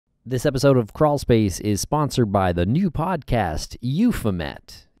This episode of Crawlspace is sponsored by the new podcast,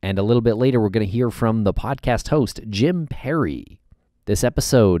 Euphomet. And a little bit later, we're going to hear from the podcast host, Tim Pilleri. This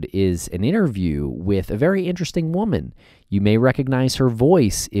episode is an interview with a very interesting woman. You may recognize her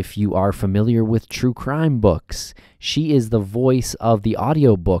voice if you are familiar with true crime books. She is the voice of the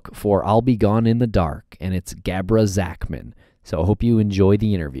audiobook for I'll Be Gone in the Dark, and it's Gabra Zackman. So I hope you enjoy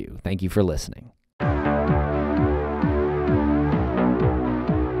the interview. Thank you for listening.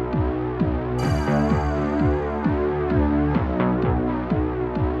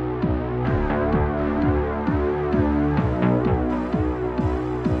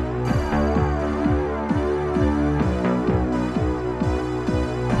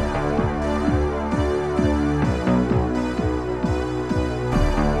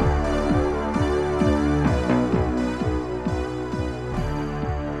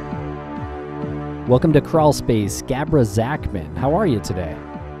 Welcome to Crawlspace, Gabra Zackman. How are you today?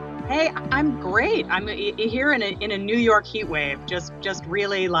 Hey, I'm great. I'm here in a New York heat wave, just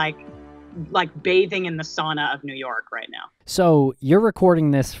really like bathing in the sauna of New York right now. So you're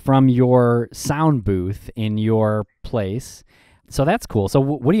recording this from your sound booth in your place. So that's cool. So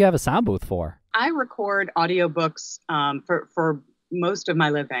what do you have a sound booth for? I record audiobooks for most of my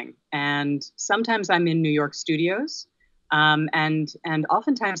living, and sometimes I'm in New York studios. And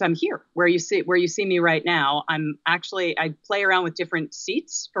oftentimes I'm here where you see me right now. I play around with different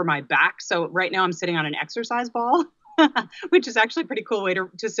seats for my back. So right now I'm sitting on an exercise ball, which is actually a pretty cool way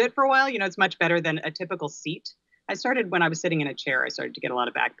to sit for a while. You know, it's much better than a typical seat. I started when I was sitting in a chair, I started to get a lot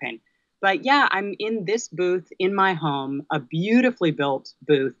of back pain. But yeah, I'm in this booth in my home, a beautifully built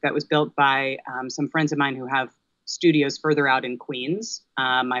booth that was built by some friends of mine who have studios further out in Queens.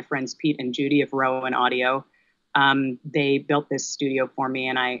 My friends Pete and Judy of Rowan Audio. They built this studio for me,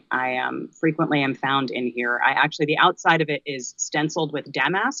 and I frequently am found in here. The outside of it is stenciled with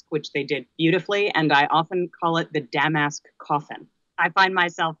damask, which they did beautifully, and I often call it the damask coffin. I find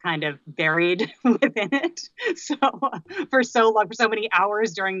myself kind of buried within it. So for so many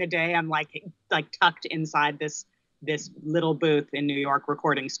hours during the day, I'm like tucked inside this little booth in New York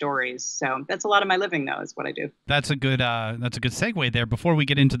recording stories. So that's a lot of my living, though, is what I do. That's a good segue there. Before we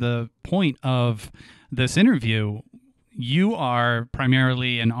get into the point of this interview, you are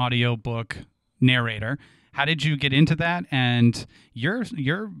primarily an audiobook narrator. How did you get into that? And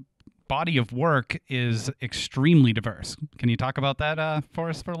your body of work is extremely diverse. Can you talk about that for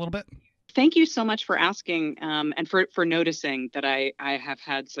us for a little bit? Thank you so much for asking and for noticing that I have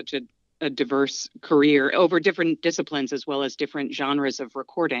had such a diverse career over different disciplines as well as different genres of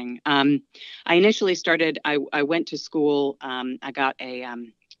recording. I initially started, I went to school, I got a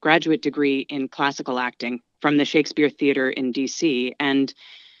graduate degree in classical acting from the Shakespeare Theater in DC. And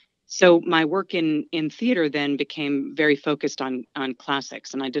so my work in theater then became very focused on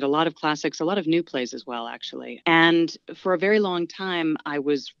classics. And I did a lot of classics, a lot of new plays as well, actually. And for a very long time, I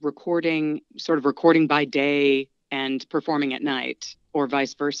was recording by day and performing at night, or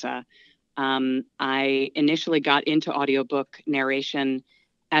vice versa. I initially got into audiobook narration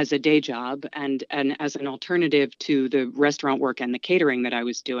as a day job and as an alternative to the restaurant work and the catering that I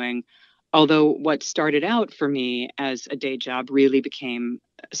was doing. Although what started out for me as a day job really became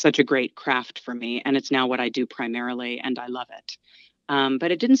such a great craft for me. And it's now what I do primarily, and I love it.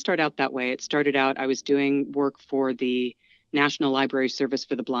 But it didn't start out that way. It started out, I was doing work for the National Library Service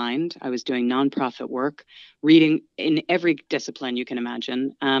for the Blind. I was doing nonprofit work, reading in every discipline you can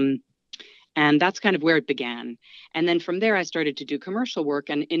imagine. And that's kind of where it began. And then from there, I started to do commercial work.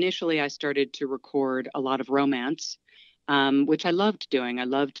 And initially, I started to record a lot of romance, which I loved doing. I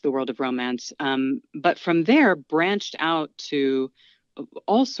loved the world of romance. But from there, branched out to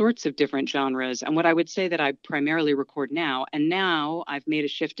all sorts of different genres. And what I would say that I primarily record now, and now I've made a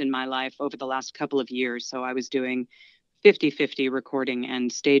shift in my life over the last couple of years. So I was doing 50-50 recording and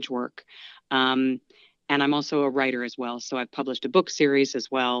stage work. And I'm also a writer as well. So I've published a book series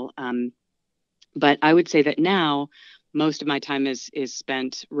as well. But I would say that now most of my time is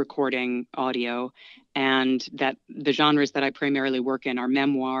spent recording audio, and that the genres that I primarily work in are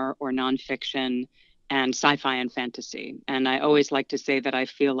memoir or nonfiction and sci-fi and fantasy. And I always like to say that I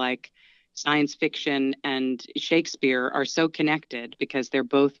feel like science fiction and Shakespeare are so connected because they're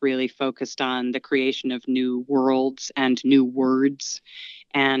both really focused on the creation of new worlds and new words.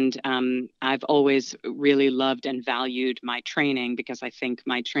 And I've always really loved and valued my training because I think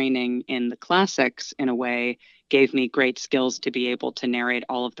my training in the classics, in a way, gave me great skills to be able to narrate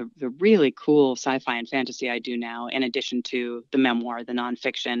all of the really cool sci-fi and fantasy I do now, in addition to the memoir, the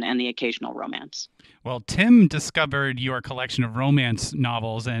nonfiction, and the occasional romance. Well, Tim discovered your collection of romance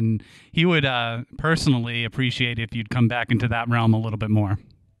novels, and he would personally appreciate if you'd come back into that realm a little bit more.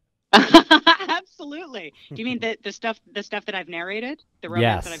 Absolutely. Do you mean the stuff that I've narrated, the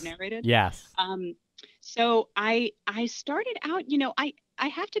romance that I've Yes. narrated? Yes. So I started out, I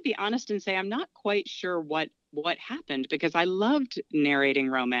have to be honest and say I'm not quite sure what happened, because I loved narrating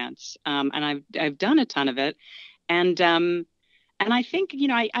romance, and I've done a ton of it, and I think,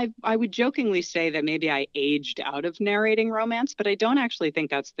 I would jokingly say that maybe I aged out of narrating romance, but I don't actually think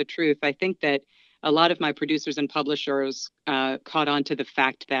that's the truth. I think that a lot of my producers and publishers caught on to the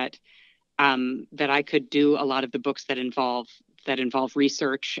fact that I could do a lot of the books that involve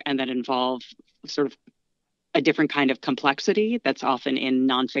research and that involve sort of a different kind of complexity that's often in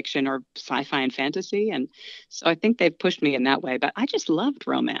nonfiction or sci-fi and fantasy. And so I think they've pushed me in that way, but I just loved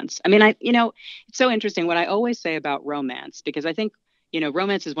romance. I mean, it's so interesting what I always say about romance, because I think,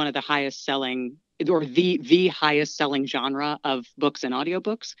 romance is one of the highest selling, or the highest selling genre of books and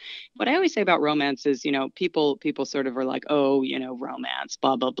audiobooks. What I always say about romance is, people sort of are like, oh, romance,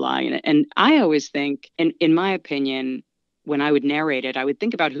 blah, blah, blah. And I always think, in my opinion, when I would narrate it, I would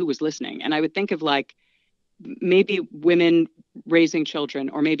think about who was listening, and I would think of, like, maybe women raising children,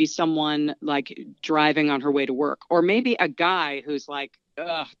 or maybe someone like driving on her way to work, or maybe a guy who's like,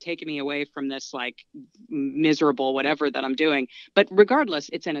 ugh, taking me away from this like miserable whatever that I'm doing. But regardless,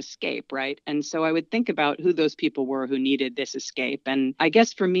 it's an escape, right? And so I would think about who those people were who needed this escape. And I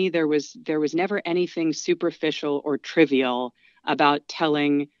guess for me, there was never anything superficial or trivial about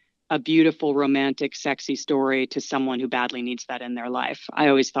telling a beautiful, romantic, sexy story to someone who badly needs that in their life. I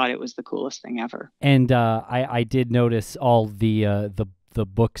always thought it was the coolest thing ever. And I did notice all the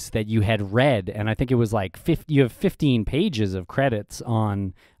books that you had read, and I think it was like you have 15 pages of credits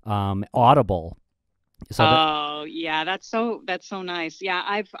on Audible. So yeah, that's so nice. Yeah,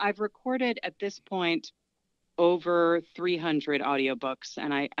 I've recorded at this point over 300 audiobooks,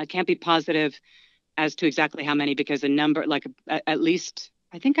 and I can't be positive as to exactly how many, because a number, like, at least,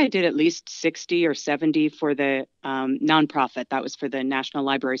 I think I did at least 60 or 70 for the nonprofit. That was for the National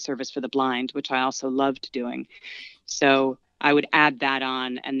Library Service for the Blind, which I also loved doing. So I would add that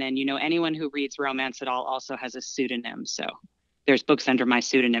on. And then, anyone who reads romance at all also has a pseudonym. So there's books under my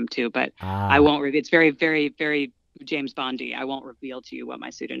pseudonym too, but I won't reveal. It's very, very, very James Bondy. I won't reveal to you what my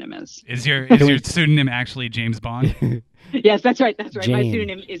pseudonym is. Is your pseudonym actually James Bond? Yes, that's right. That's right. Jane. My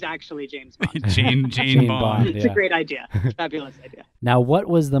pseudonym is actually James Bond. Jane Bond. It's a great idea. Fabulous idea. Now, what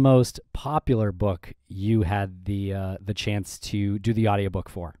was the most popular book you had the chance to do the audiobook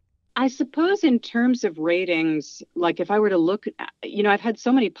for? I suppose in terms of ratings, like if I were to look, I've had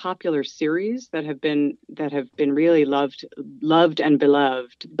so many popular series that have been really loved and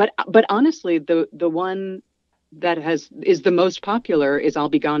beloved. But honestly, the one that is the most popular is I'll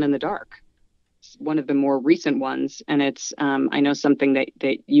Be Gone in the Dark. It's one of the more recent ones, and it's I know something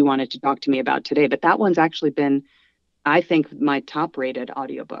that you wanted to talk to me about today, but that one's actually been, I think, my top rated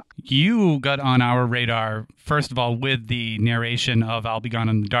audiobook. You got on our radar, first of all, with the narration of I'll Be Gone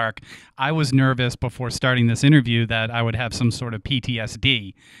in the Dark. I was nervous before starting this interview that I would have some sort of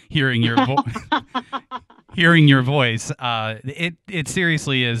PTSD hearing your hearing your voice. It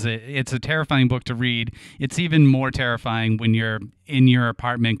seriously is. It's a terrifying book to read. It's even more terrifying when you're in your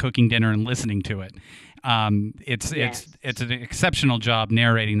apartment cooking dinner and listening to it. It's an exceptional job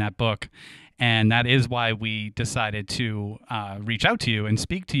narrating that book. And that is why we decided to reach out to you and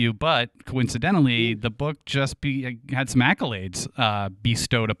speak to you. But coincidentally, the book just had some accolades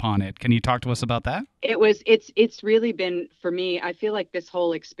bestowed upon it. Can you talk to us about that? It's really been, for me, I feel like this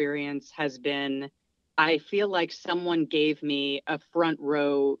whole experience has been, I feel like someone gave me a front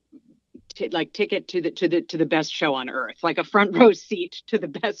row ticket to the best show on earth, like a front row seat to the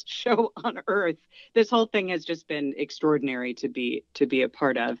best show on earth. This whole thing has just been extraordinary to be a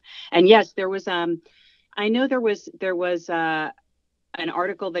part of. And yes, there was I know there was an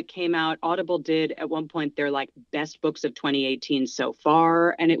article that came out. Audible did at one point their like best books of 2018 so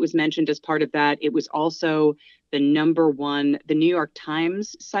far, and it was mentioned as part of that. It was also the number one. The New York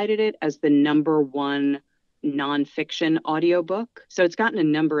Times cited it as the number one nonfiction audiobook. So it's gotten a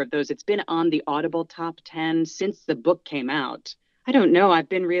number of those. It's been on the Audible top 10 since the book came out. I don't know. I've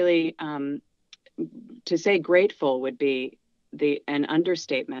been really, to say grateful would be an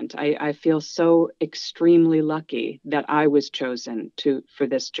understatement. I feel so extremely lucky that I was chosen for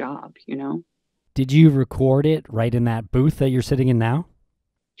this job, Did you record it right in that booth that you're sitting in now?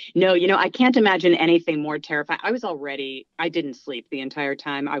 No, I can't imagine anything more terrifying. I didn't sleep the entire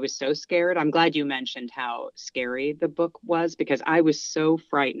time. I was so scared. I'm glad you mentioned how scary the book was, because I was so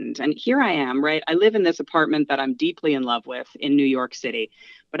frightened. And here I am, right? I live in this apartment that I'm deeply in love with in New York City,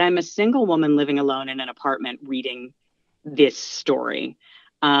 but I'm a single woman living alone in an apartment reading this story.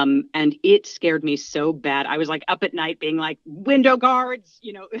 And it scared me so bad. I was like up at night being like, window guards,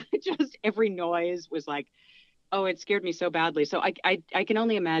 just every noise was like, oh, it scared me so badly. So I can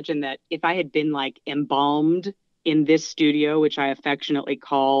only imagine that if I had been like embalmed in this studio, which I affectionately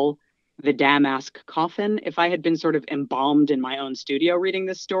call the Damask coffin, if I had been sort of embalmed in my own studio reading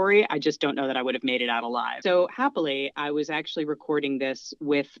this story, I just don't know that I would have made it out alive. So happily, I was actually recording this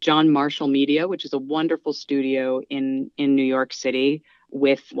with John Marshall Media, which is a wonderful studio in New York City,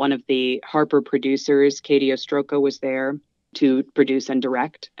 with one of the Harper producers. Katie Ostroka was there to produce and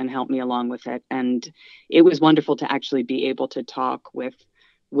direct and help me along with it. And it was wonderful to actually be able to talk with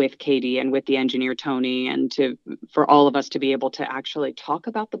Katie and with the engineer Tony, and for all of us to be able to actually talk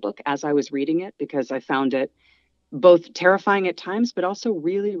about the book as I was reading it, because I found it both terrifying at times, but also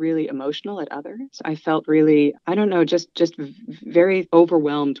really, really emotional at others. I felt really, I don't know, just very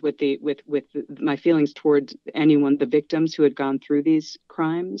overwhelmed with my feelings towards anyone, the victims who had gone through these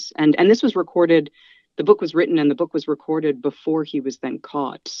crimes. And this was recorded. The book was written and the book was recorded before he was then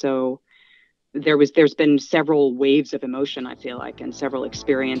caught. So there's been several waves of emotion, I feel like, and several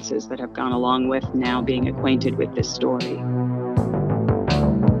experiences that have gone along with now being acquainted with this story.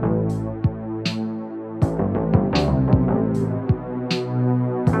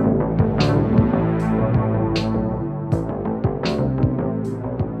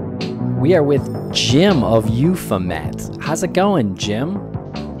 We are with Jim of Euphomet. How's it going, Jim?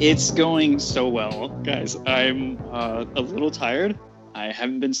 It's going so well, guys. I'm a little tired. I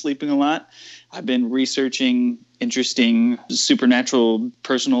haven't been sleeping a lot. I've been researching interesting supernatural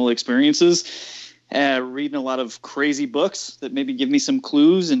personal experiences, reading a lot of crazy books that maybe give me some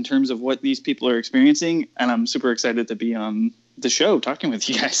clues in terms of what these people are experiencing. And I'm super excited to be on the show talking with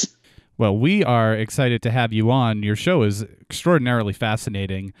you guys. Well, we are excited to have you on. Your show is extraordinarily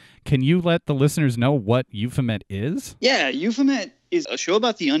fascinating. Can you let the listeners know what Euphomet is? Yeah, Euphomet is a show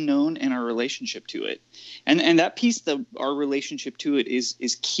about the unknown and our relationship to it. And that piece, our relationship to it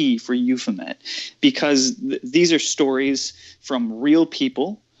is key for Euphomet, because these are stories from real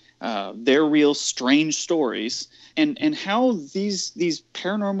people, their real strange stories, and how these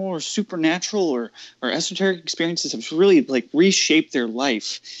paranormal or supernatural or esoteric experiences have really like reshaped their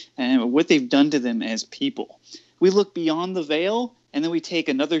life and what they've done to them as people. We look beyond the veil, and then we take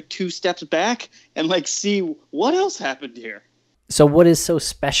another 2 steps back and like see what else happened here. So what is so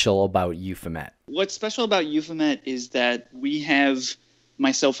special about Euphomet? What's special about Euphomet is that we have,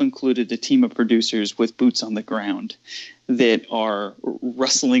 myself included, a team of producers with boots on the ground that are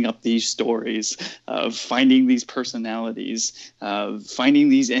rustling up these stories, of finding these personalities, finding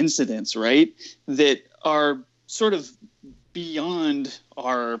these incidents, right, that are sort of beyond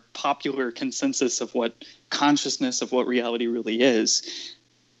our popular consensus of what consciousness of what reality really is.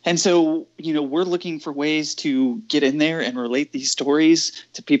 And so, we're looking for ways to get in there and relate these stories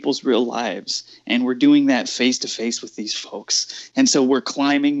to people's real lives. And we're doing that face to face with these folks. And so we're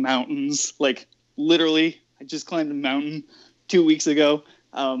climbing mountains, like literally, I just climbed a mountain 2 weeks ago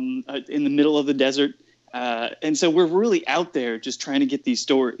in the middle of the desert. And so we're really out there just trying to get these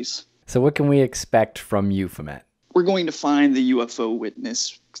stories. So what can we expect from Euphomet? We're going to find the UFO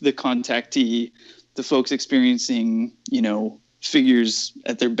witness, the contactee, the folks experiencing, figures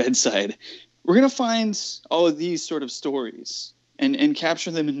at their bedside. We're going to find all of these sort of stories and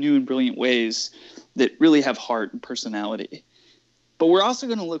capture them in new and brilliant ways that really have heart and personality. But we're also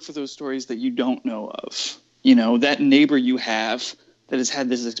going to look for those stories that you don't know of. That neighbor you have that has had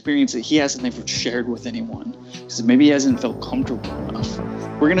this experience that he hasn't ever shared with anyone because maybe he hasn't felt comfortable enough.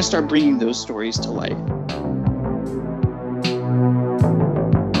 We're going to start bringing those stories to light.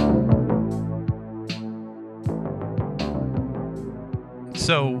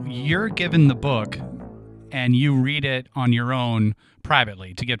 So you're given the book and you read it on your own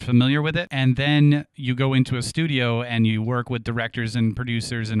privately to get familiar with it. And then you go into a studio and you work with directors and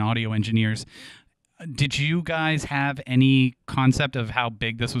producers and audio engineers. Did you guys have any concept of how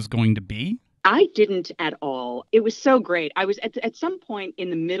big this was going to be? I didn't at all. It was so great. I was at some point in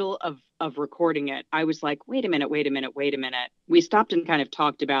the middle of recording it, I was like, wait a minute. We stopped and kind of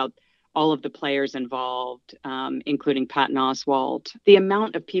talked about all of the players involved, including Patton Oswalt, the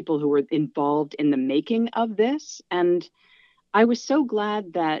amount of people who were involved in the making of this. And I was so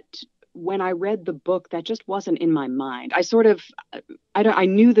glad that when I read the book, that just wasn't in my mind. I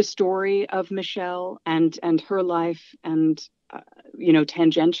knew the story of Michelle and her life and,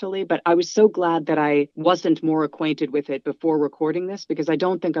 tangentially, but I was so glad that I wasn't more acquainted with it before recording this, because I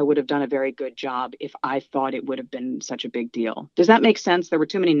don't think I would have done a very good job if I thought it would have been such a big deal. Does that make sense? There were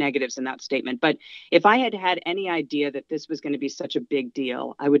too many negatives in that statement, but if I had had any idea that this was going to be such a big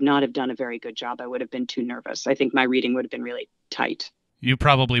deal, I would not have done a very good job. I would have been too nervous. I think my reading would have been really tight. You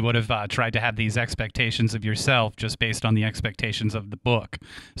probably would have tried to have these expectations of yourself just based on the expectations of the book.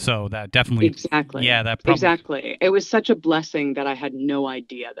 So that definitely, Exactly. yeah, that probably, Exactly. It was such a blessing that I had no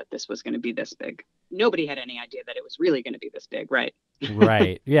idea that this was going to be this big. Nobody had any idea that it was really going to be this big, right?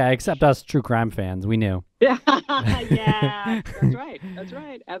 Right. Yeah, except us true crime fans. We knew. Yeah, that's right. That's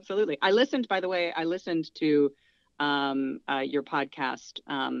right. Absolutely. I listened, by the way, to your podcast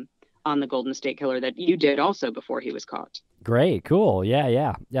on the Golden State Killer that you did also before he was caught. Great. Cool. Yeah,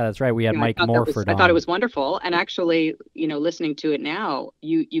 yeah. Yeah, that's right. We had Mike Morford on. I thought it was wonderful. And actually, listening to it now,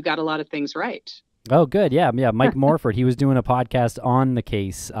 you got a lot of things right. Oh, good. Yeah, yeah. Mike Morford, he was doing a podcast on the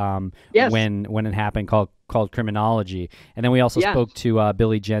case Yes. when it happened called Criminology. And then we also spoke to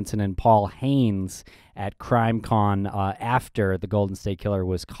Billy Jensen and Paul Haynes at CrimeCon after the Golden State Killer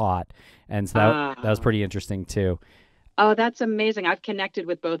was caught. And so that was pretty interesting, too. Oh, that's amazing. I've connected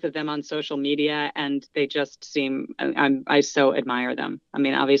with both of them on social media, and they just seem, I so admire them. I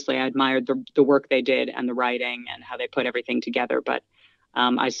mean, obviously, I admired the work they did and the writing and how they put everything together, but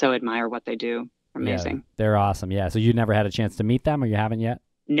I so admire what they do. Amazing. Yeah, they're awesome. Yeah. So you never had a chance to meet them, or you haven't yet?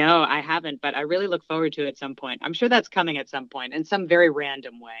 No, I haven't, but I really look forward to it at some point. I'm sure that's coming at some point in some very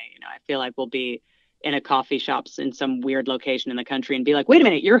random way. I feel like we'll be in a coffee shop in some weird location in the country and be like, wait a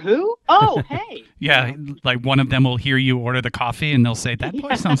minute, you're who? Oh, hey. Yeah, like one of them will hear you order the coffee and they'll say, that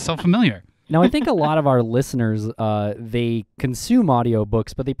voice sounds so familiar. Now, I think a lot of our listeners, they consume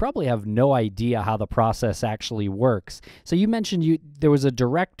audiobooks, but they probably have no idea how the process actually works. So you mentioned there was a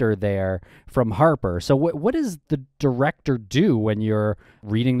director there from Harper. So what does the director do when you're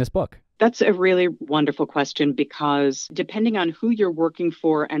reading this book? That's a really wonderful question, because depending on who you're working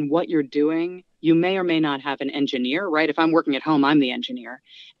for and what you're doing, you may or may not have an engineer, right? If I'm working at home, I'm the engineer.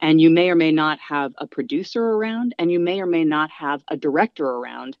 And you may or may not have a producer around, and you may or may not have a director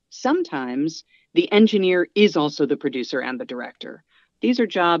around. Sometimes the engineer is also the producer and the director. These are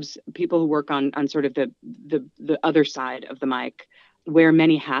jobs, people who work on sort of the other side of the mic wear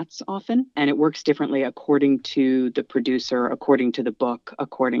many hats often, and it works differently according to the producer, according to the book,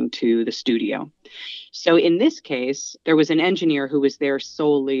 according to the studio. So in this case, there was an engineer who was there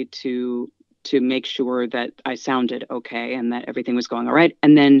solely to make sure that I sounded okay and that everything was going all right.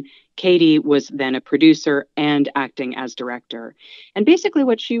 And then Katie was then a producer and acting as director. And basically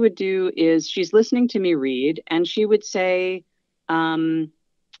what she would do is she's listening to me read, and she would say,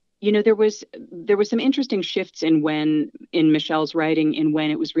 there was some interesting shifts in Michelle's writing, in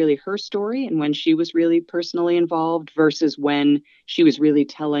when it was really her story and when she was really personally involved versus when she was really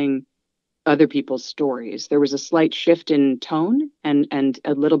telling other people's stories. There was a slight shift in tone and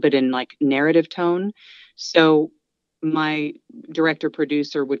a little bit in like narrative tone. So my director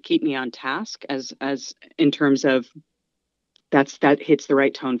producer would keep me on task as in terms of that hits the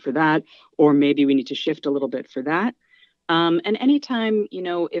right tone for that, or maybe we need to shift a little bit for that. And anytime,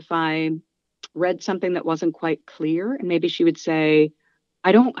 if I read something that wasn't quite clear, and maybe she would say,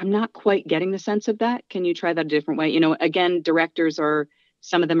 I'm not quite getting the sense of that. Can you try that a different way? Again, directors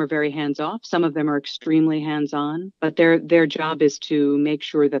some of them are very hands-off. Some of them are extremely hands-on, but their job is to make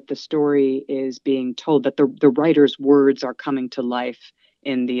sure that the story is being told, that the writer's words are coming to life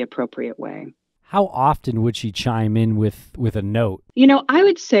in the appropriate way. How often would she chime in with a note? I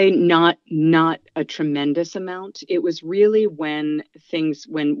would say not a tremendous amount. It was really when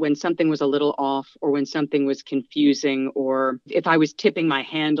something was a little off, or when something was confusing, or if I was tipping my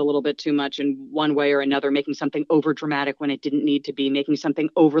hand a little bit too much in one way or another, making something over dramatic when it didn't need to be, making something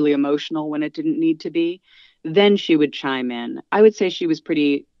overly emotional when it didn't need to be, then she would chime in. I would say she was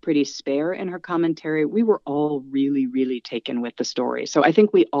pretty spare in her commentary. We were all really, really taken with the story. So I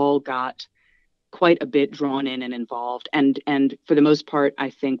think we all got quite a bit drawn in and involved. And for the most part, I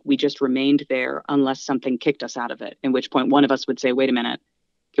think we just remained there unless something kicked us out of it, in which point one of us would say, wait a minute,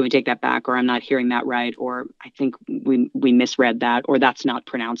 can we take that back? Or I'm not hearing that right. Or I think we misread that, or that's not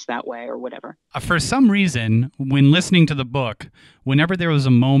pronounced that way, or whatever. For some reason, when listening to the book, whenever there was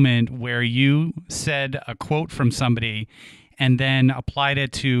a moment where you said a quote from somebody and then applied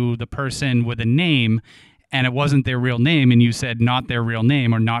it to the person with a name, and it wasn't their real name, and you said not their real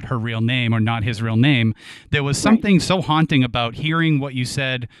name, or not her real name, or not his real name, there was something so haunting about hearing what you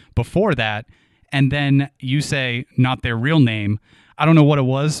said before that, and then you say not their real name. I don't know what it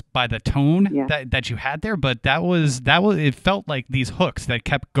was by the tone that you had there, but that was it felt like these hooks that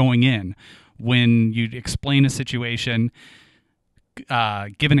kept going in when you'd explain a situation,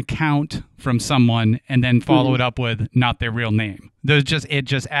 give an account from someone, and then follow it up with not their real name. It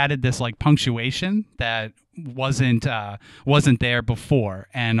just added this like punctuation that wasn't there before,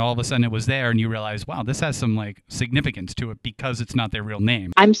 and all of a sudden it was there, and you realize, wow, this has some like significance to it because it's not their real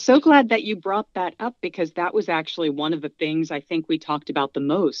name. I'm so glad that you brought that up, because that was actually one of the things I think we talked about the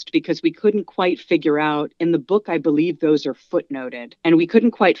most, because we couldn't quite figure out in the book, I believe those are footnoted, and we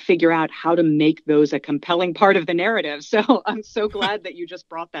couldn't quite figure out how to make those a compelling part of the narrative. So I'm so glad that you just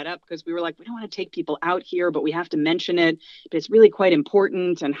brought that up, because we were like, we don't want to take people out here, but we have to mention it. But it's really quite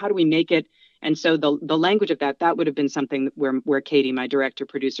important. And how do we make it? And so the language of that would have been something where Katie, my director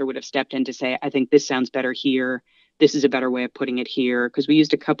producer, would have stepped in to say, I think this sounds better here. This is a better way of putting it here, because we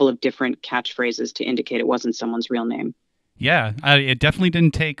used a couple of different catchphrases to indicate it wasn't someone's real name. Yeah, it definitely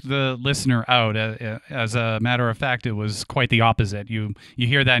didn't take the listener out. As a matter of fact, it was quite the opposite. You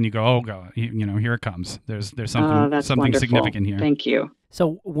hear that and you go, oh God, here it comes. There's something significant here. Thank you.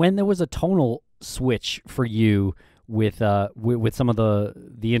 So when there was a tonal switch for you with some of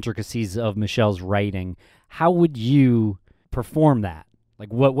the intricacies of Michelle's writing, how would you perform that?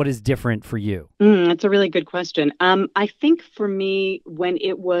 Like what is different for you? That's a really good question. I think for me, when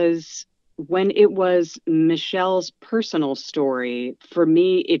it was Michelle's personal story, for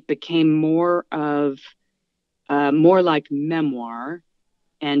me it became more like memoir.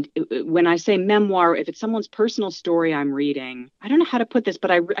 And when I say memoir, if it's someone's personal story I'm reading, I don't know how to put this,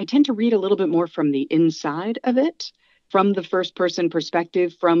 but I tend to read a little bit more from the inside of it, from the first person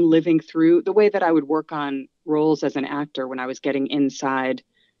perspective, from living through the way that I would work on roles as an actor when I was getting inside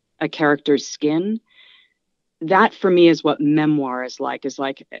a character's skin. That for me is what memoir is like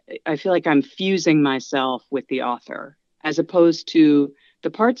I feel like I'm fusing myself with the author, as opposed to the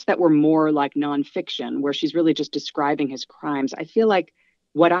parts that were more like nonfiction, where she's really just describing his crimes. I feel like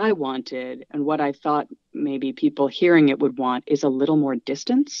what I wanted and what I thought maybe people hearing it would want is a little more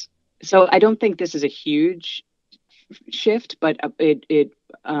distance. So I don't think this is a huge shift, but it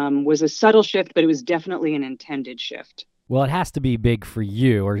was a subtle shift, but it was definitely an intended shift. Well, it has to be big for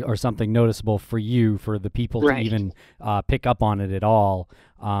you, or something noticeable for you, for the people to even pick up on it at all,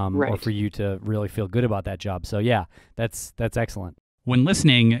 or for you to really feel good about that job. So yeah, that's excellent. When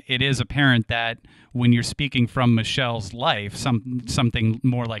listening, it is apparent that when you're speaking from Michelle's life, something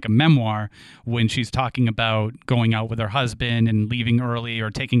more like a memoir, when she's talking about going out with her husband and leaving early, or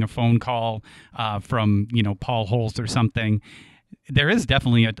taking a phone call from Paul Holst or something, there is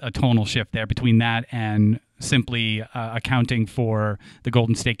definitely a tonal shift there between that and simply accounting for the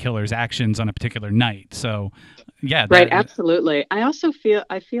Golden State Killer's actions on a particular night. So, yeah, absolutely. I also feel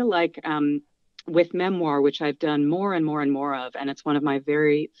like with memoir, which I've done more and more and more of, and it's one of my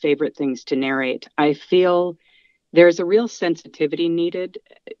very favorite things to narrate, I feel there's a real sensitivity needed.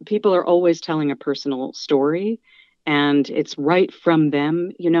 People are always telling a personal story, and it's right from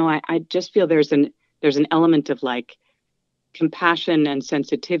them. I just feel there's an element of like compassion and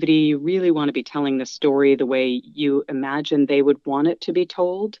sensitivity. You really want to be telling the story the way you imagine they would want it to be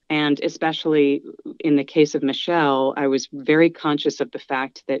told. And especially in the case of Michelle, I was very conscious of the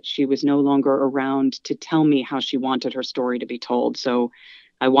fact that she was no longer around to tell me how she wanted her story to be told. So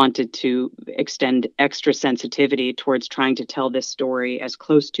I wanted to extend extra sensitivity towards trying to tell this story as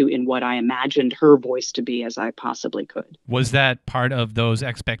close to in what I imagined her voice to be as I possibly could. Was that part of those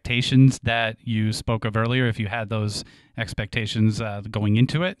expectations that you spoke of earlier, if you had those expectations going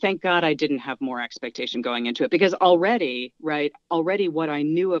into it? Thank God I didn't have more expectation going into it, because already what I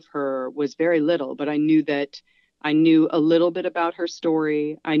knew of her was very little, but I knew a little bit about her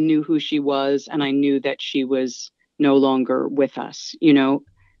story. I knew who she was, and I knew that she was no longer with us.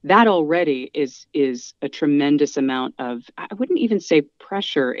 That already is a tremendous amount of, I wouldn't even say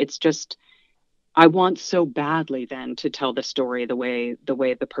pressure. It's just, I want so badly then to tell the story the way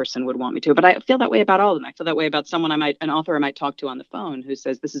the person would want me to. But I feel that way about all of them. I feel that way about an author I might talk to on the phone who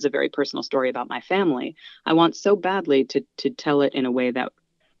says, this is a very personal story about my family. I want so badly to tell it in a way that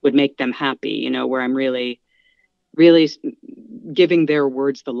would make them happy, where I'm really giving their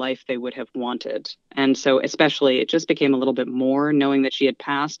words the life they would have wanted. And so especially it just became a little bit more knowing that she had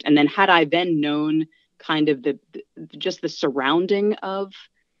passed. And then had I then known kind of just the surrounding of,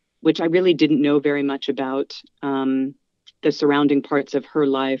 which I really didn't know very much about, the surrounding parts of her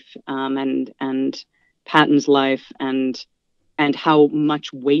life, and Patton's life, and how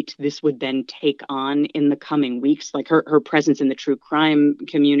much weight this would then take on in the coming weeks, like her presence in the true crime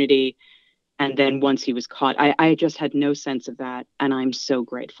community. And then once he was caught, I just had no sense of that, and I'm so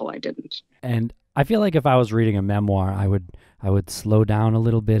grateful I didn't. And I feel like if I was reading a memoir, I would slow down a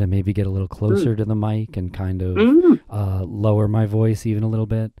little bit and maybe get a little closer to the mic and kind of lower my voice even a little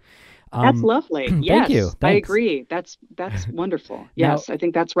bit. That's lovely. Thank Yes, you. I Thanks. agree. That's wonderful. Now- Yes, I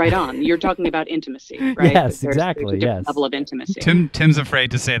think that's right on. You're talking about intimacy, right? Yes, There's exactly, a different yes. level of intimacy. Tim's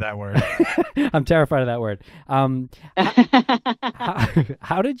afraid to say that word. I'm terrified of that word.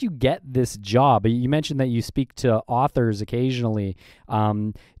 How did you get this job? You mentioned that you speak to authors occasionally.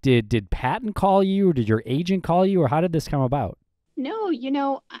 Did Patton call you, or did your agent call you, or how did this come about?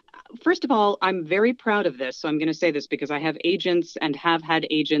 No, first of all, I'm very proud of this. So I'm going to say this because I have agents and have had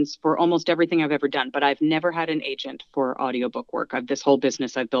agents for almost everything I've ever done, but I've never had an agent for audiobook work. This whole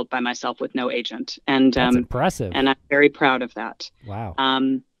business I've built by myself with no agent. And That's impressive. And I'm very proud of that. Wow.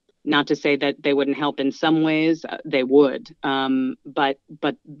 Not to say that they wouldn't help in some ways, they would. But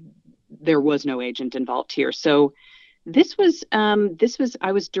there was no agent involved here. So this was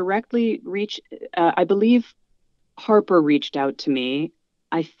I was directly reached. I believe Harper reached out to me.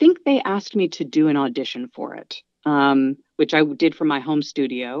 I think they asked me to do an audition for it, which I did from my home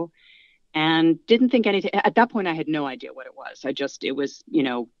studio, and didn't think anything. At that point, I had no idea what it was. It was,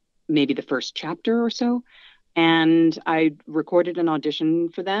 maybe the first chapter or so. And I recorded an audition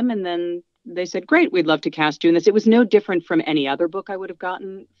for them. And then they said, great, we'd love to cast you in this. It was no different from any other book I would have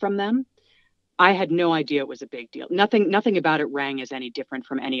gotten from them. I had no idea it was a big deal. Nothing about it rang as any different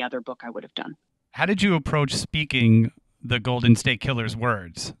from any other book I would have done. How did you approach speaking the Golden State Killer's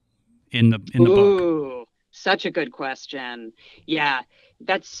words in the book? Ooh, such a good question. Yeah,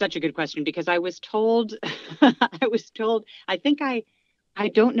 that's such a good question because I was told, I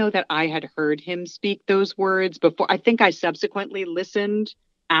don't know that I had heard him speak those words before. I think I subsequently listened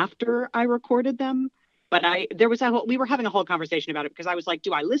after I recorded them. But we were having a whole conversation about it because I was like,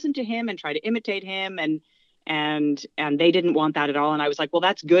 do I listen to him and try to imitate him? And they didn't want that at all. And I was like, well,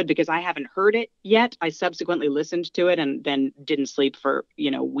 that's good because I haven't heard it yet. I subsequently listened to it and then didn't sleep for,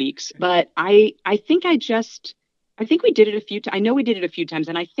 weeks. But I think we did it a few times. I know we did it a few times.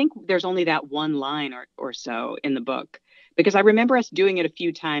 And I think there's only that one line or so in the book, because I remember us doing it a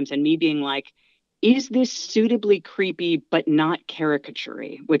few times and me being like, is this suitably creepy, but not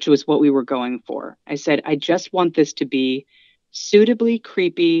caricature-y, which was what we were going for. I said, I just want this to be suitably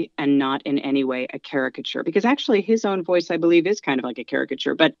creepy and not in any way a caricature, because actually his own voice, I believe, is kind of like a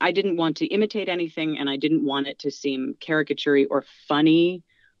caricature, but I didn't want to imitate anything. And I didn't want it to seem caricature-y or funny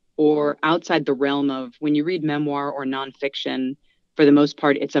or outside the realm of when you read memoir or nonfiction. For the most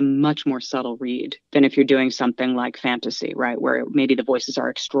part, it's a much more subtle read than if you're doing something like fantasy, right? Where maybe the voices are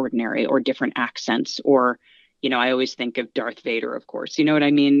extraordinary or different accents or, I always think of Darth Vader, of course. You know what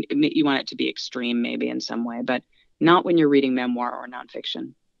I mean? You want it to be extreme maybe in some way, but not when you're reading memoir or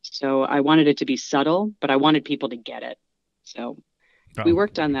nonfiction. So I wanted it to be subtle, but I wanted people to get it. So we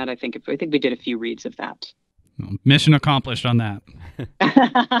worked on that. I think we did a few reads of that. Mission accomplished on that.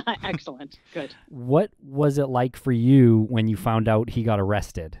 Excellent. Good. What was it like for you when you found out he got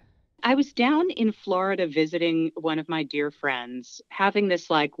arrested? I was down in Florida visiting one of my dear friends, having this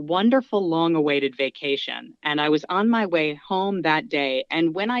wonderful long-awaited vacation. And I was on my way home that day.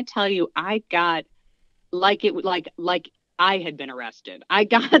 And when I tell you, I got like I had been arrested. I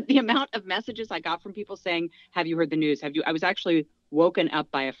got the amount of messages I got from people saying, have you heard the news? I was actually woken up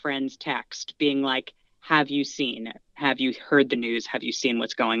by a friend's text being like, have you seen it? Have you heard the news? Have you seen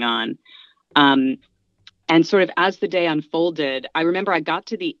what's going on? And sort of as the day unfolded, I remember I got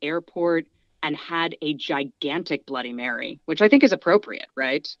to the airport and had a gigantic Bloody Mary, which I think is appropriate,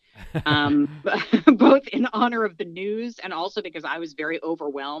 right? Both in honor of the news and also because I was very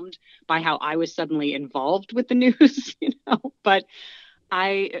overwhelmed by how I was suddenly involved with the news, But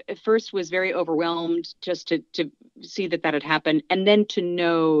I at first was very overwhelmed just to see that had happened. And then to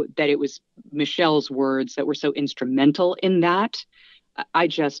know that it was Michelle's words that were so instrumental in that. I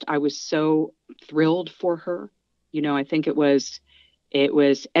was so thrilled for her. I think it was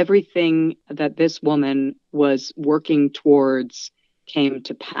everything that this woman was working towards came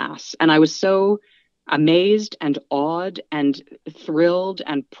to pass. And I was so amazed and awed and thrilled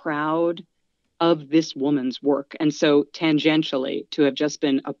and proud of this woman's work. And so tangentially to have just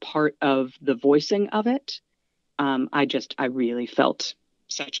been a part of the voicing of it, I really felt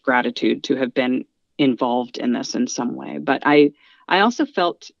such gratitude to have been involved in this in some way. But I also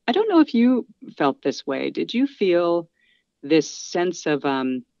felt, I don't know if you felt this way. Did you feel this sense of,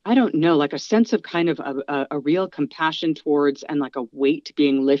 a sense of kind of a real compassion towards and like a weight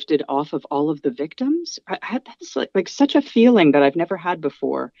being lifted off of all of the victims? I had this like such a feeling that I've never had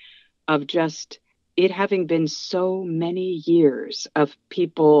before of just it having been so many years of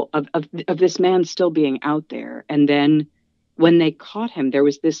people, of this man still being out there. And then when they caught him, there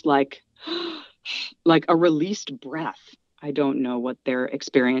was this like a released breath. I don't know what their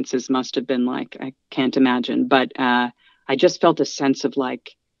experiences must have been like. I can't imagine. But I just felt a sense of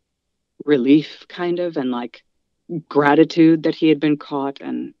like, relief kind of, and like gratitude that he had been caught.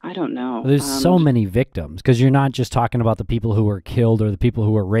 And I don't know. There's so many victims, because you're not just talking about the people who were killed or the people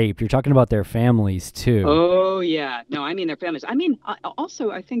who were raped. You're talking about their families too. Oh yeah. No, I mean their families. I mean,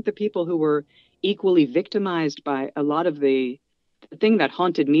 also, I think the people who were equally victimized by a lot of the thing that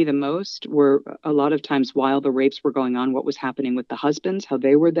haunted me the most were a lot of times while the rapes were going on, what was happening with the husbands, how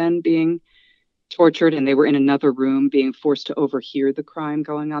they were then being tortured, and they were in another room being forced to overhear the crime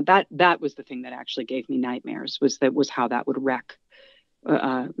going on. That was the thing that actually gave me nightmares, was how that would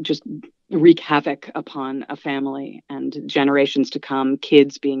just wreak havoc upon a family and generations to come,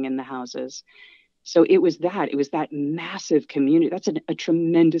 kids being in the houses. So it was that massive community. That's a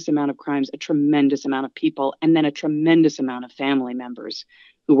tremendous amount of crimes, a tremendous amount of people, and then a tremendous amount of family members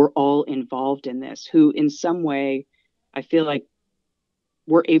who were all involved in this, who in some way, I feel like,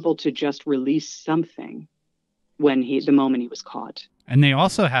 were able to just release something the moment he was caught. And they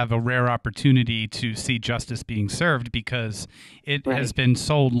also have a rare opportunity to see justice being served, because it has been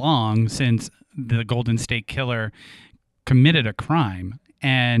so long since the Golden State Killer committed a crime.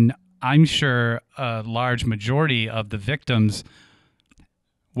 And I'm sure a large majority of the victims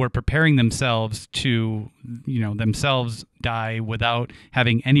were preparing themselves to, themselves die without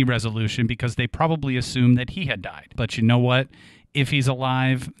having any resolution, because they probably assumed that he had died. But you know what? If he's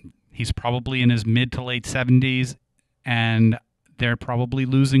alive, he's probably in his mid to late 70s, and they're probably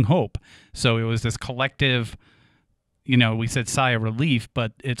losing hope. So it was this collective, we said sigh of relief,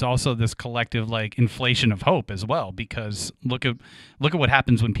 but it's also this collective like inflation of hope as well, because look at what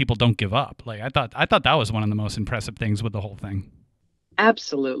happens when people don't give up. Like I thought that was one of the most impressive things with the whole thing.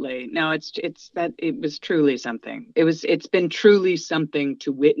 Absolutely. No, it's that it was truly something. It's been truly something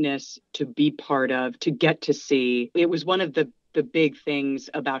to witness, to be part of, to get to see. It was one of the big things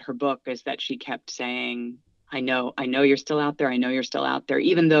about her book, is that she kept saying, I know you're still out there. I know you're still out there,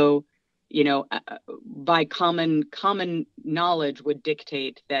 even though, by common knowledge would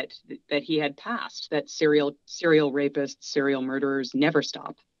dictate that he had passed, that serial rapists, serial murderers never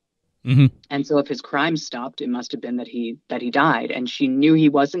stop. Mm-hmm. And so if his crime stopped, it must have been that he died. And she knew he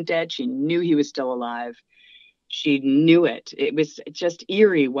wasn't dead. She knew he was still alive. She knew it. It was just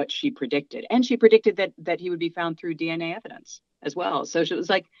eerie what she predicted. And she predicted that he would be found through DNA evidence as well. So it was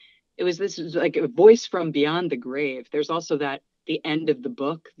like a voice from beyond the grave. There's also the end of the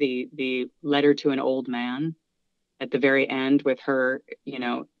book, the letter to an old man at the very end, with her,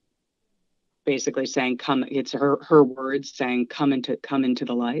 basically saying, come, it's her words saying, come into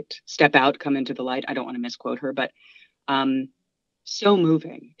the light, step out, come into the light. I don't want to misquote her, but so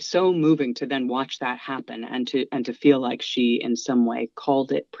moving to then watch that happen, and to feel like she in some way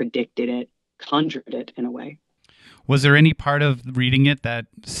called it, predicted it, conjured it in a way. Was there any part of reading it that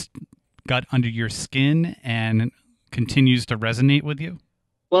got under your skin and continues to resonate with you?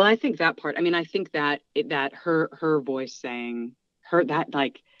 Well, I think that part, I think that her voice saying, her, that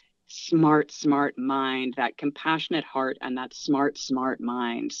like smart mind, that compassionate heart, and that smart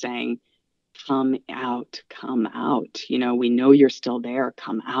mind saying, come out, we know you're still there,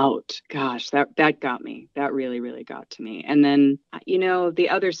 come out. Gosh, that got me. That really got to me. And then, the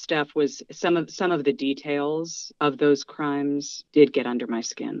other stuff was some of the details of those crimes did get under my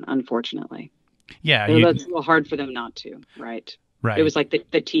skin, unfortunately. Yeah. That's a little hard for them not to, right? Right. It was like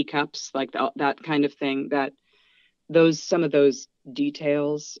the teacups, like that kind of thing, some of those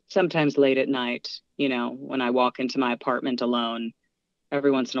details, sometimes late at night, when I walk into my apartment alone, every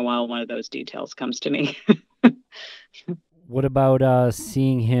once in a while, one of those details comes to me. What about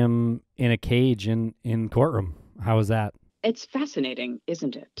seeing him in a cage in courtroom? How was that? It's fascinating,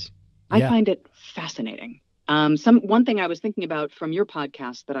 isn't it? Yeah. I find it fascinating. One thing I was thinking about from your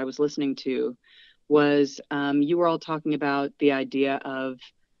podcast that I was listening to was you were all talking about the idea of,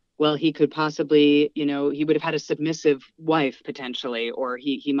 well, he could possibly, he would have had a submissive wife potentially, or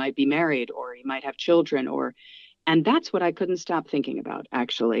he might be married, or he might have children, and that's what I couldn't stop thinking about,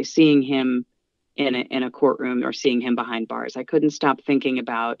 actually, seeing him in a courtroom or seeing him behind bars. I couldn't stop thinking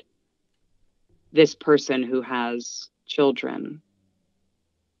about this person who has children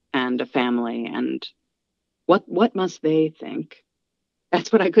and a family, and what must they think?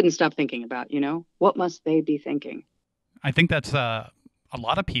 That's what I couldn't stop thinking about, what must they be thinking? I think that's a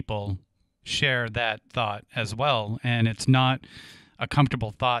lot of people share that thought as well, and it's not a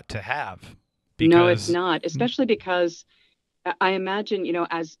comfortable thought to have. No, it's not, especially because I imagine,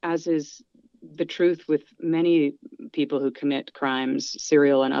 as is the truth with many people who commit crimes,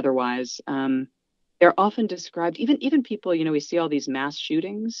 serial and otherwise, they're often described, even people, we see all these mass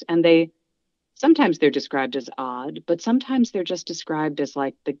shootings, and sometimes they're described as odd, but sometimes they're just described as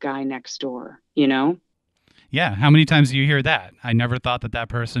like the guy next door, Yeah. How many times do you hear that? I never thought that that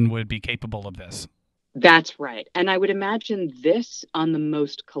person would be capable of this. That's right. And I would imagine this on the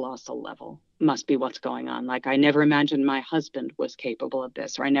most colossal level must be what's going on. Like, I never imagined my husband was capable of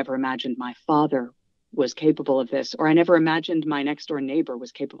this, or I never imagined my father was capable of this, or I never imagined my next door neighbor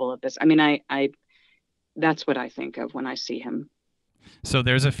was capable of this. I mean, I that's what I think of when I see him. So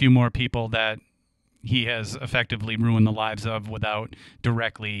there's a few more people that he has effectively ruined the lives of without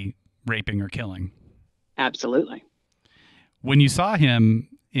directly raping or killing. Absolutely. When you saw him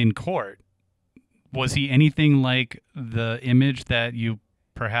in court, was he anything like the image that you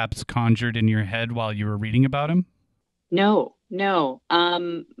perhaps conjured in your head while you were reading about him? No.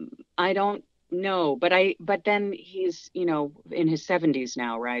 I don't know, but then he's, in his 70s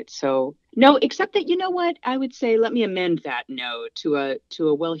now, right? So no, except that, you know what, I would say, let me amend that no to a,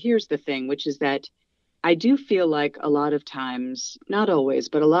 well, here's the thing, which is that I do feel like a lot of times, not always,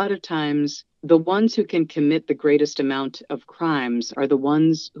 but a lot of times, the ones who can commit the greatest amount of crimes are the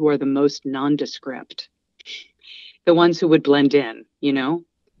ones who are the most nondescript, the ones who would blend in,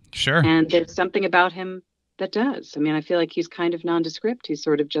 Sure. And there's something about him that does. I mean, I feel like he's kind of nondescript. He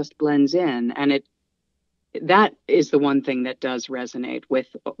sort of just blends in, and that is the one thing that does resonate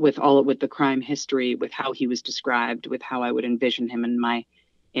with the crime history, with how he was described, with how I would envision him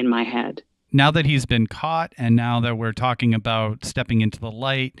in my head. Now that he's been caught, and now that we're talking about stepping into the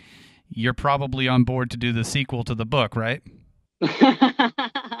light, you're probably on board to do the sequel to the book, right?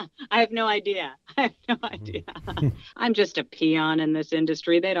 I have no idea. I'm just a peon in this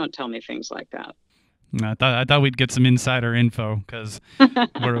industry. They don't tell me things like that. I thought we'd get some insider info, because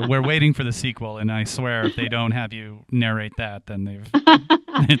we're waiting for the sequel, and I swear if they don't have you narrate that, then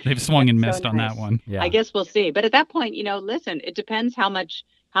they've swung and missed on that one. Yeah. I guess we'll see. But at that point, listen, it depends how much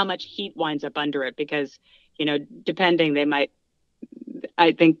heat winds up under it, because depending,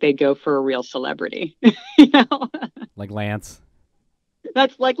 I think they go for a real celebrity. Like Lance.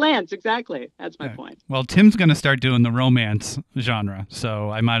 That's like Lance, exactly. That's my point. Well, Tim's going to start doing the romance genre, so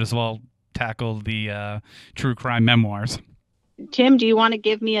I might as well tackle the true crime memoirs. Tim, do you want to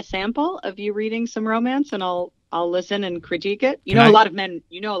give me a sample of you reading some romance, and I'll listen and critique it? A lot of men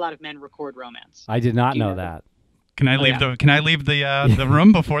record romance. I did not know that. Can I leave the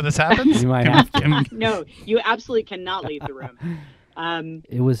room before this happens? You might have to. No, you absolutely cannot leave the room.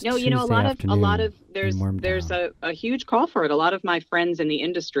 It was Tuesday a lot of there's down. a huge call for it. A lot of my friends in the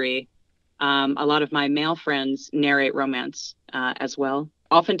industry, a lot of my male friends narrate romance as well.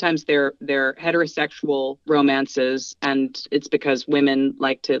 Oftentimes they're heterosexual romances, and it's because women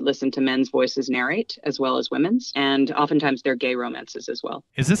like to listen to men's voices narrate as well as women's, and oftentimes they're gay romances as well.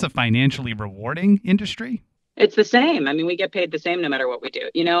 Is this a financially rewarding industry? It's the same. I mean, we get paid the same no matter what we do.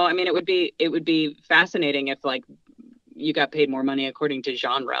 I mean, it would be fascinating if, like, you got paid more money according to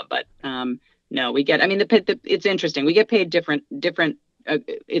genre, but no, we get. I mean, it's interesting. We get paid different.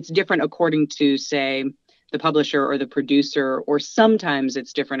 It's different according to, say, the publisher or the producer, or sometimes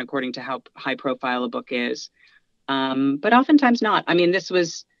it's different according to how high profile a book is. But oftentimes not. I mean,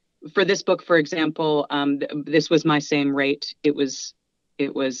 for this book, for example, this was my same rate. It was.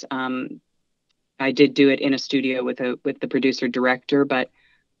 I did do it in a studio with the producer director, but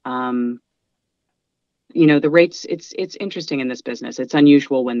the rates, it's interesting in this business. It's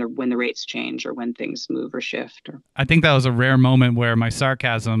unusual when the rates change, or when things move or shift. I think that was a rare moment where my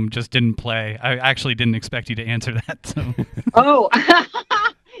sarcasm just didn't play. I actually didn't expect you to answer that. So. Oh,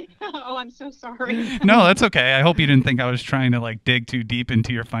 oh, I'm so sorry. No, that's okay. I hope you didn't think I was trying to dig too deep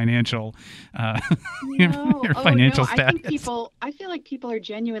into your financial, your financial status. I feel like people are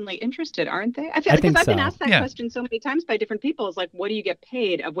genuinely interested, aren't they? I've been asked that question so many times by different people. It's like, what do you get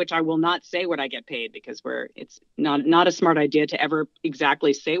paid? Of which I will not say what I get paid, because it's not a smart idea to ever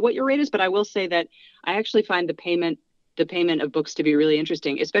exactly say what your rate is. But I will say that I actually find the payment of books to be really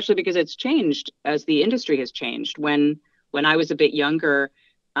interesting, especially because it's changed as the industry has changed. When I was a bit younger,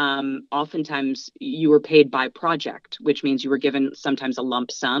 oftentimes you were paid by project, which means you were given sometimes a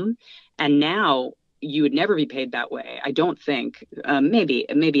lump sum, and now you would never be paid that way. I don't think, maybe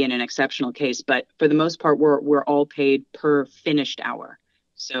in an exceptional case, but for the most part, we're all paid per finished hour.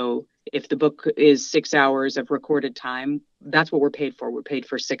 So if the book is 6 hours of recorded time, that's what we're paid for. We're paid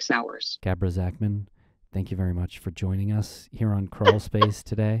for 6 hours. Gabra Zackman, thank you very much for joining us here on Crawlspace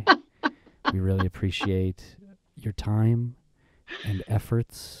today. We really appreciate your time and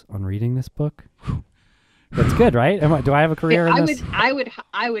efforts on reading this book. That's good, right? Do I have a career in this? I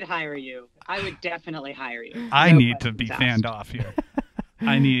would hire you. I would definitely hire you. I need to be fanned off here.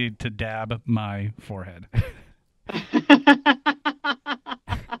 I need to dab my forehead.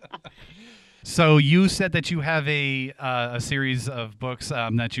 So you said that you have a series of books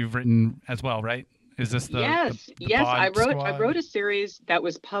that you've written as well, right? Is this the yes, the yes. Bod I Squad? wrote a series that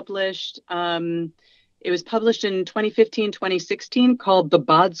was published. It was published in 2015, 2016, called the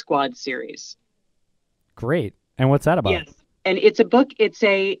Bod Squad series. Great. And what's that about? Yes, and it's a book. It's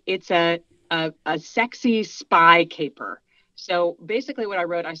a sexy spy caper. So basically, what I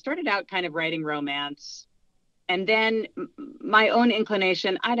wrote, I started out kind of writing romance, and then my own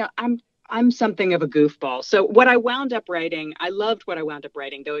inclination. I'm something of a goofball. So what I wound up writing, I loved what I wound up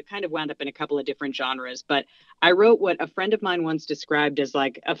writing, though it kind of wound up in a couple of different genres. But I wrote what a friend of mine once described as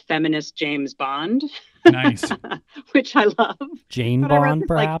like a feminist James Bond. Nice. Which I love. Jane But I wrote Bond, this,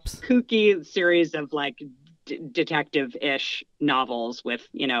 perhaps? like, kooky series of like detective-ish novels with,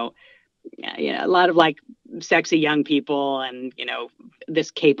 a lot of like sexy young people and,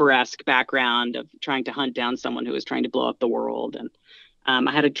 this caper-esque background of trying to hunt down someone who was trying to blow up the world. And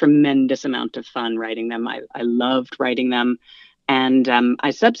I had a tremendous amount of fun writing them. I loved writing them. And I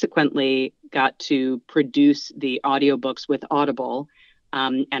subsequently got to produce the audiobooks with Audible.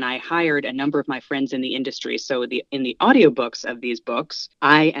 And I hired a number of my friends in the industry. So in the audiobooks of these books,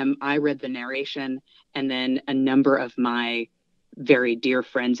 I read the narration, and then a number of my very dear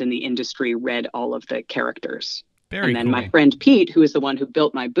friends in the industry read all of the characters. Very and then cool. my friend Pete, who is the one who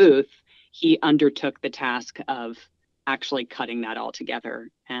built my booth, he undertook the task of actually cutting that all together.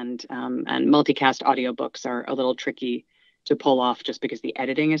 And multicast audiobooks are a little tricky to pull off just because the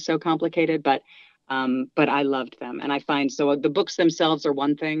editing is so complicated. But I loved them. And I find, so the books themselves are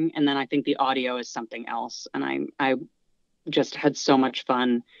one thing, and then I think the audio is something else. And I just had so much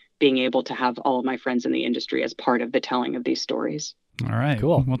fun being able to have all of my friends in the industry as part of the telling of these stories. All right.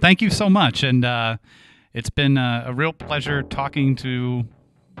 Cool. Well, thank you so much. And it's been a real pleasure talking to,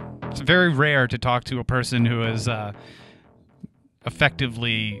 it's very rare to talk to a person who has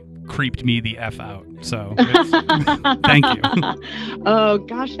effectively creeped me the F out. So thank you. Oh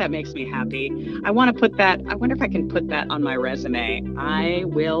gosh, that makes me happy. I wonder if I can put that on my resume. I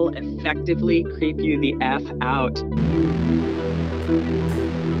will effectively creep you the F out.